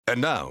And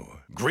now,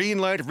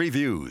 Greenlight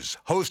Reviews,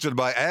 hosted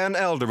by Ann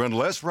Elder and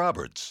Les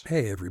Roberts.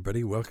 Hey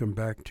everybody, welcome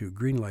back to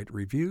Greenlight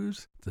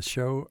Reviews, the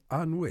show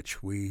on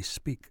which we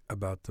speak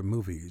about the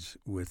movies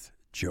with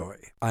joy.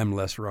 I'm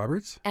Les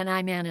Roberts. And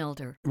I'm Ann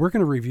Elder. We're going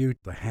to review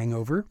The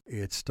Hangover.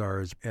 It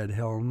stars Ed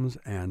Helms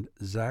and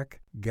Zach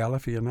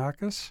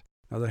Galifianakis.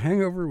 Now, The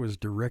Hangover was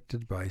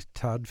directed by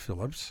Todd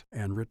Phillips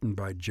and written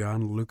by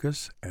John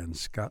Lucas and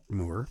Scott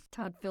Moore.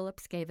 Todd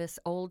Phillips gave us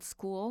Old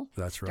School,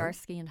 That's right.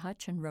 Starsky and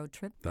Hutch, and Road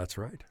Trip. That's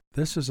right.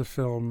 This is a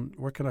film,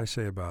 what can I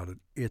say about it?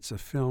 It's a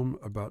film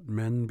about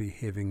men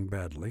behaving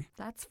badly.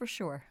 That's for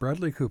sure.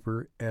 Bradley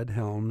Cooper, Ed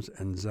Helms,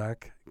 and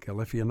Zach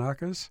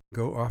Galifianakis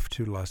go off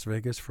to Las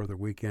Vegas for the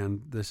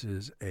weekend. This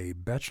is a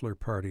bachelor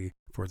party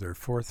for their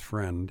fourth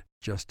friend,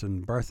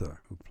 Justin Bartha,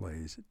 who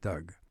plays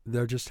Doug.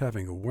 They're just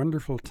having a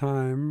wonderful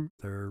time.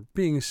 They're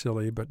being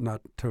silly, but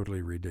not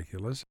totally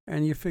ridiculous.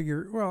 And you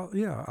figure, well,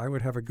 yeah, I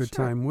would have a good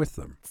time with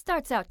them.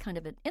 Starts out kind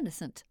of an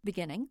innocent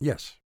beginning.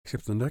 Yes,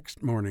 except the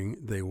next morning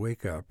they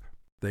wake up.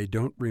 They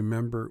don't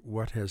remember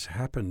what has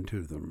happened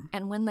to them.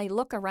 And when they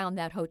look around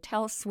that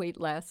hotel suite,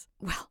 Les,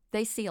 well,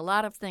 they see a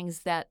lot of things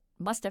that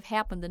must have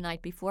happened the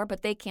night before,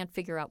 but they can't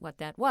figure out what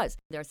that was.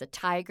 There's a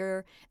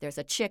tiger, there's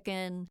a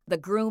chicken, the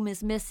groom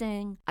is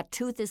missing, a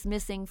tooth is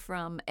missing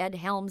from Ed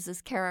Helms'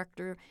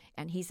 character,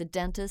 and he's a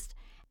dentist.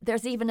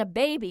 There's even a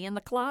baby in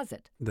the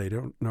closet. They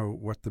don't know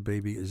what the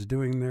baby is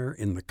doing there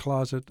in the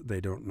closet. They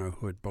don't know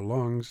who it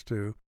belongs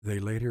to. They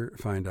later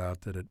find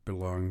out that it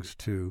belongs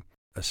to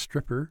a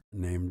stripper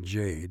named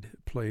Jade,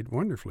 played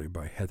wonderfully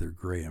by Heather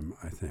Graham,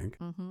 I think.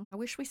 I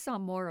wish we saw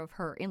more of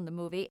her in the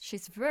movie.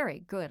 She's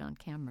very good on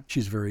camera.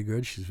 She's very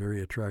good. She's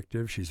very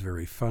attractive. She's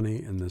very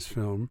funny in this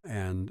film.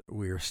 And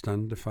we are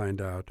stunned to find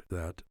out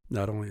that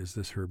not only is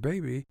this her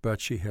baby,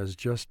 but she has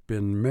just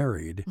been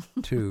married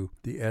to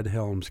the Ed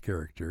Helms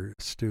character,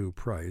 Stu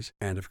Price.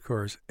 And of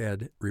course,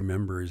 Ed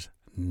remembers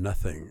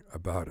nothing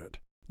about it.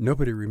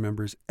 Nobody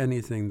remembers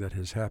anything that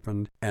has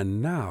happened. And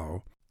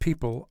now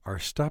people are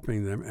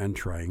stopping them and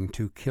trying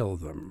to kill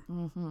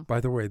them. By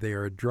the way, they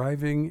are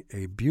driving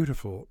a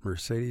beautiful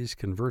Mercedes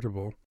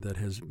convertible that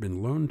has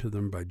been loaned to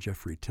them by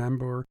Jeffrey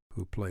Tambor,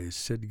 who plays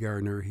Sid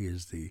Garner. He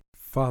is the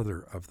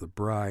father of the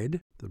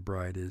bride. The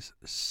bride is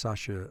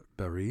Sasha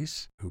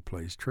Bareilles, who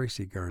plays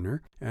Tracy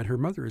Garner, and her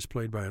mother is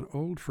played by an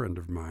old friend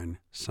of mine,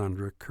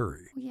 Sandra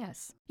Curry.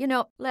 Yes. You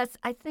know, Les,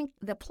 I think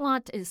the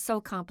plot is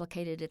so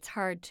complicated, it's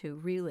hard to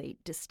really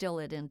distill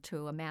it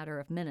into a matter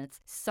of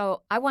minutes.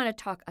 So I want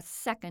to talk a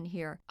second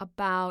here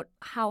about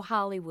how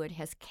Hollywood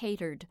has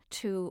catered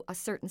to a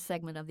certain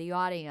segment of the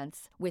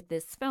audience with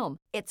this film.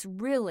 It's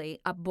really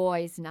a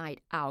boys'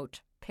 night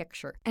out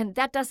picture. And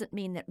that doesn't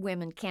mean that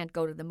women can't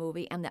go to the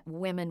movie and that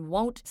women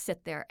won't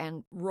sit there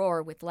and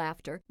roar with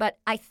laughter. But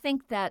I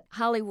think that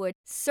Hollywood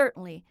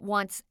certainly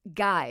wants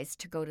guys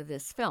to go to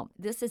this film.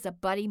 This is a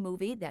buddy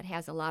movie that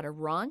has a lot of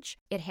raunch.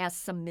 It has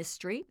some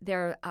mystery.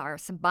 There are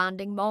some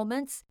bonding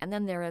moments. And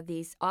then there are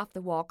these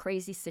off-the-wall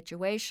crazy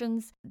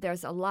situations.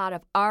 There's a lot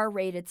of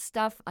R-rated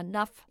stuff,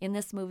 enough in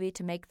this movie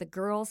to make the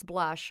girls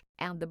blush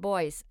and the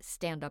boys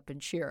stand up and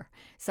cheer.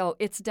 So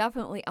it's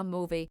definitely a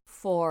movie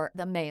for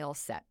the male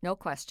set. No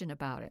question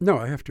about it. No,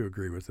 I have to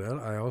agree with that.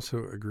 I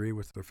also agree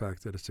with the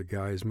fact that it's a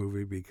guy's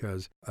movie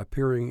because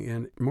appearing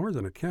in more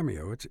than a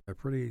cameo, it's a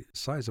pretty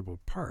sizable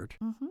part.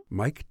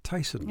 Mike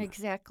Tyson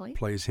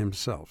plays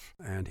himself,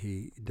 and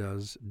he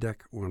does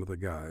deck one of the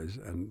guys,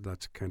 and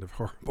that's kind of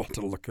horrible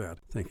to look at,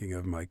 thinking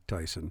of Mike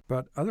Tyson.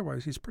 But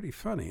otherwise, he's pretty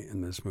funny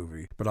in this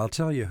movie. But I'll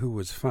tell you who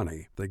was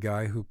funny. The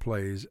guy who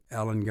plays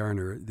Alan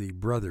Garner, the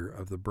brother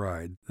of the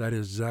bride. That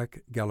is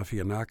Zach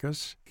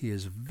Galifianakis. He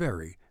is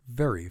very,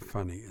 very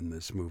funny in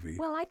this movie.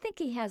 Well, I think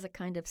he has a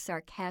kind of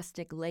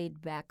sarcastic,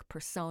 laid-back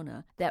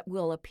persona that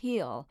will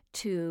appeal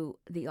to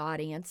the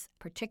audience,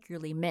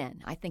 particularly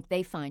men. I think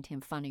they find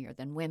him funnier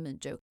than women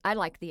do. I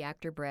like the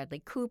actor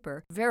Bradley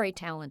Cooper, very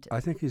talented. I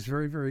think he's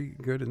very, very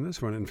good in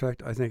this one. In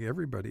fact, I think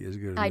everybody is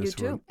good in this one. I do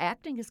too.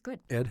 Acting is good.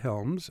 Ed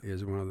Helms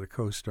is one of the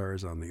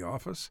co-stars on The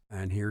Office,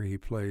 and here he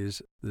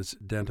plays this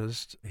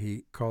dentist.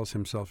 He calls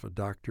himself a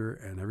doctor,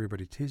 and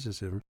everybody teases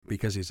him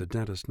because he's a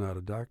dentist, not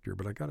a doctor.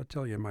 But I got to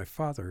tell you, my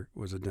father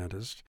was a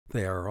dentist.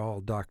 They are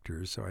all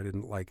doctors, so I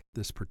didn't like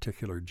this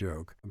particular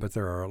joke. But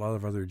there are a lot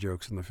of other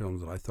jokes in the film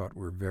that I thought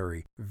were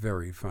very,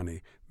 very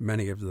funny.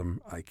 Many of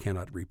them I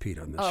cannot repeat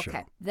on this show.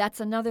 Okay, that's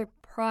another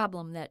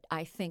problem that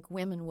I think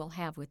women will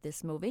have with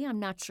this movie. I'm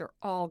not sure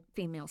all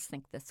females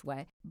think this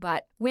way,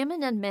 but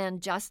women and men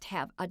just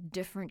have a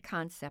different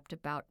concept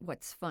about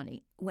what's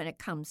funny when it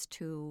comes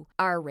to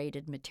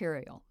R-rated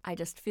material. I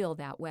just feel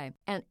that way.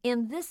 And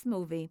in this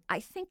movie, I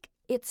think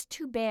it's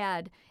too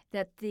bad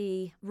that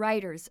the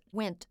writers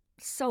went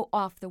so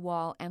off the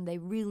wall and they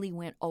really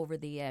went over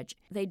the edge.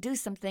 They do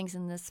some things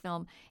in this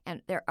film,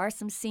 and there are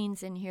some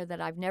scenes in here that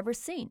I've never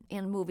seen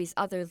in movies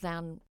other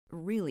than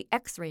really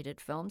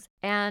X-rated films.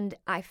 And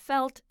I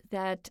felt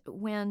that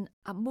when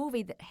a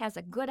movie that has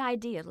a good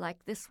idea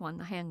like this one,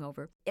 The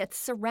Hangover, it's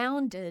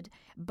surrounded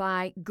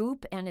by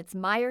goop and it's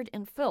mired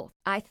in filth.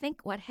 I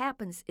think what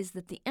happens is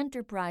that the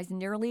enterprise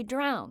nearly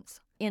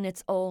drowns in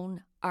its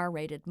own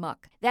R-rated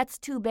muck. That's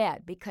too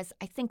bad, because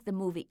I think the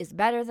movie is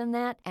better than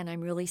that, and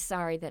I'm really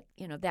sorry that,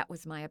 that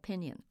was my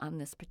opinion on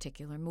this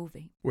particular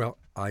movie. Well,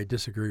 I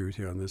disagree with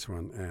you on this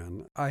one,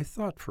 and I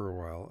thought for a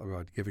while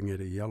about giving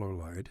it a yellow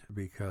light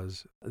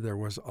because there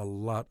was a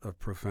lot of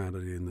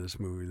profanity in this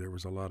movie. There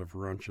was a lot of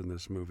runch in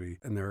this movie,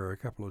 and there are a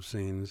couple of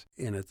scenes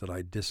in it that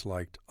I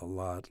disliked a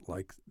lot,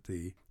 like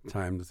the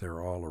time that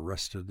they're all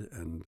arrested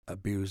and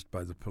abused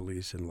by the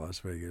police in Las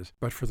Vegas.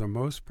 But for the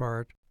most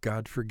part,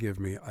 God forgive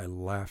me, I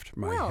laughed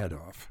my head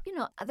off.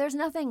 There's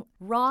nothing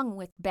wrong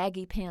with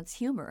baggy pants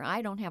humor.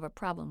 I don't have a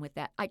problem with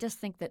that. I just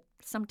think that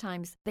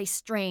sometimes they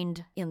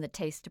strained in the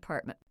taste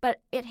department.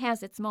 But it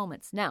has its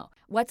moments. Now,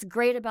 what's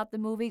great about the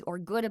movie or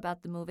good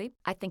about the movie?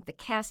 I think the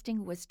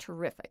casting was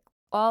terrific.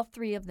 All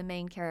three of the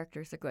main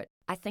characters are good.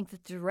 I think the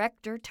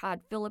director,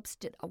 Todd Phillips,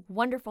 did a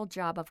wonderful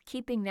job of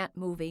keeping that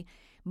movie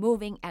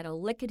moving at a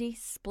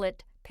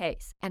lickety-split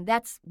pace. And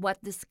that's what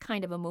this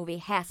kind of a movie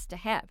has to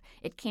have.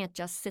 It can't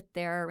just sit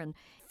there and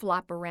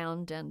flop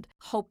around and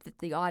hope that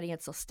the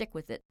audience will stick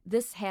with it.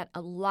 This had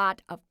a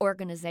lot of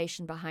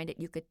organization behind it.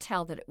 You could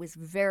tell that it was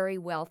very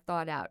well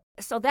thought out.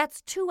 So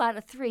that's 2 out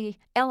of 3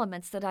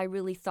 elements that I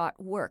really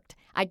thought worked.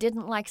 I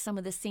didn't like some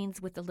of the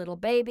scenes with the little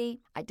baby.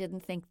 I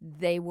didn't think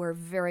they were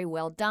very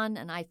well done,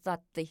 and I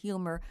thought the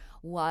humor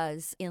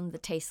was in the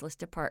tasteless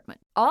department.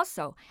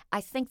 Also,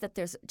 I think that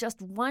there's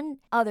just one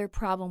other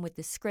problem with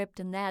the script,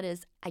 and that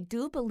is I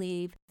do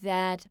believe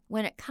that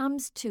when it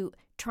comes to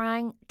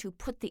trying to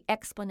put the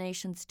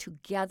explanations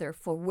together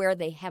for where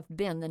they have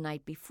been the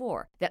night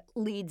before that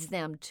leads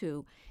them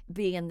to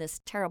be in this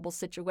terrible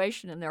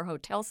situation in their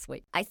hotel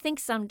suite, I think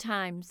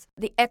sometimes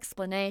the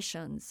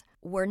explanations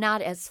were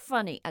not as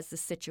funny as the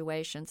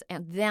situations,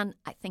 and then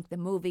I think the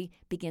movie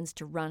begins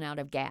to run out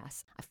of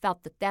gas. I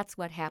felt that that's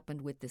what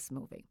happened with this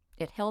movie.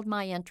 It held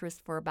my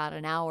interest for about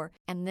an hour,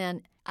 and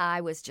then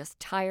I was just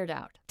tired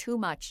out, too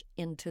much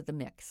into the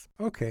mix.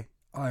 Okay,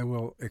 I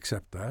will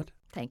accept that.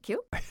 Thank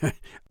you.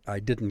 I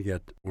didn't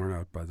get worn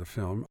out by the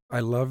film.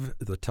 I love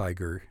the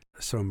tiger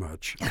so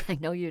much. I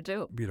know you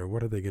do.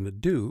 What are they going to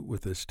do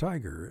with this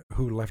tiger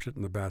who left it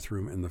in the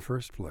bathroom in the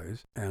first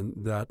place? And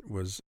that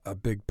was a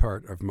big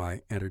part of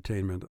my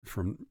entertainment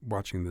from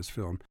watching this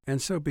film.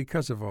 And so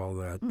because of all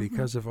that,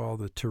 because of all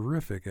the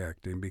terrific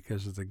acting,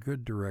 because of the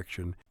good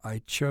direction,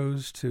 I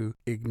chose to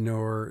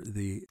ignore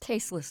the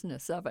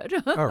tastelessness of it.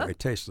 All right,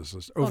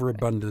 tastelessness,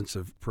 overabundance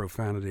of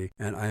profanity,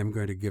 and I am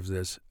going to give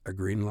this a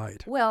green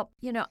light. Well,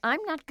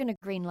 I'm not going to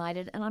green light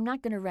it, and I'm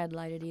not going to red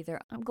light it either.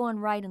 I'm going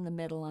right in the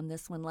middle on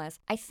this one, Les.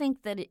 I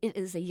think that it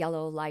is a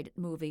yellow light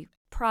movie,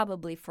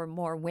 probably for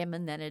more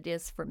women than it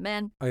is for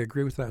men. I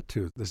agree with that,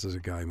 too. This is a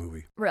guy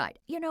movie. Right.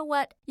 You know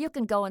what? You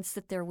can go and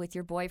sit there with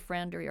your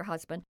boyfriend or your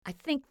husband. I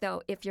think,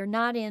 though, if you're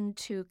not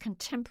into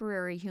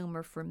contemporary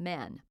humor for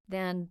men,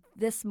 then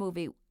this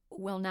movie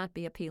will not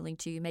be appealing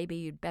to you. Maybe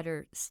you'd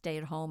better stay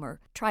at home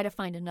or try to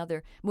find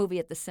another movie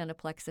at the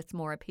Cineplex that's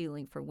more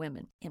appealing for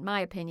women. In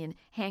my opinion,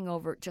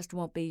 Hangover just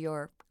won't be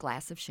your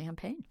glass of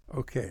champagne.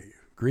 Okay.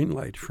 Green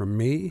light from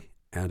me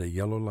and a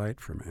yellow light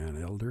from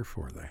Ann Elder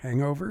for The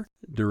Hangover,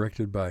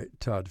 directed by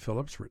Todd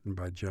Phillips, written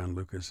by John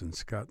Lucas and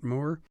Scott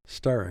Moore,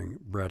 starring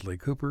Bradley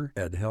Cooper,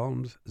 Ed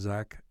Helms,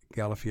 Zach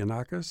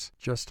Galifianakis,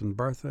 Justin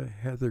Bartha,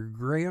 Heather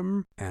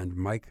Graham, and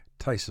Mike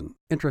Tyson.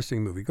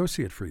 Interesting movie. Go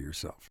see it for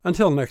yourself.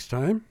 Until next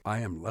time, I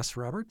am Les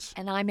Roberts.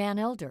 And I'm Ann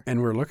Elder.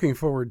 And we're looking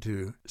forward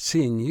to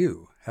seeing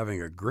you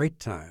having a great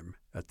time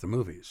at the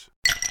movies.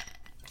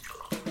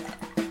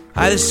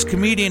 Hi, this is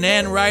comedian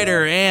and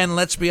writer, and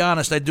let's be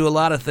honest, I do a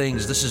lot of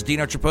things. This is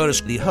Dino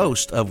Tripodis, the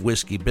host of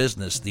Whiskey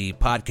Business, the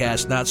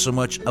podcast not so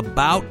much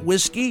about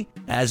whiskey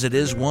as it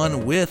is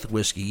one with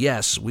whiskey.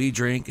 Yes, we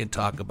drink and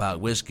talk about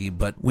whiskey,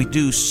 but we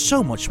do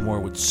so much more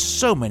with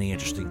so many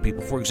interesting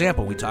people. For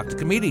example, we talk to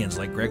comedians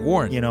like Greg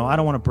Warren. I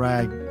don't want to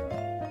brag,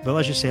 but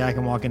let's just say I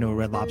can walk into a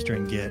Red Lobster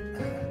and get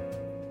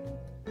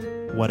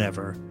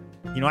whatever.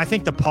 I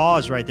think the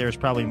pause right there is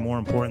probably more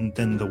important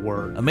than the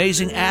word.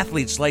 Amazing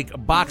athletes like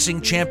boxing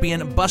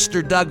champion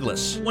Buster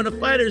Douglas. When a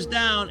fighter's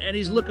down and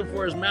he's looking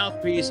for his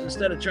mouthpiece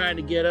instead of trying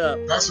to get up.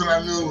 That's when I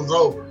knew it was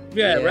over.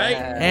 Yeah, right?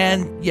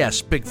 And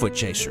yes, Bigfoot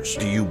chasers.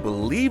 Do you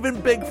believe in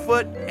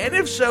Bigfoot? And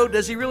if so,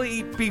 does he really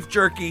eat beef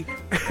jerky?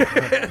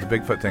 The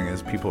Bigfoot thing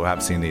is people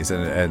have seen these,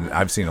 and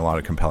I've seen a lot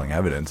of compelling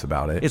evidence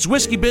about it. It's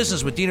Whiskey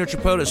Business with Dino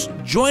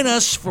Tripodis. Join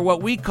us for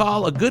what we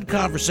call a good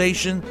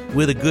conversation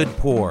with a good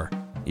pour.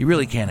 You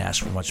really can't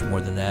ask for much more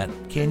than that,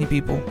 can you,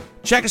 people?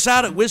 Check us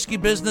out at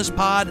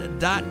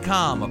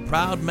whiskeybusinesspod.com, a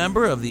proud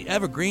member of the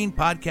Evergreen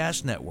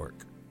Podcast Network.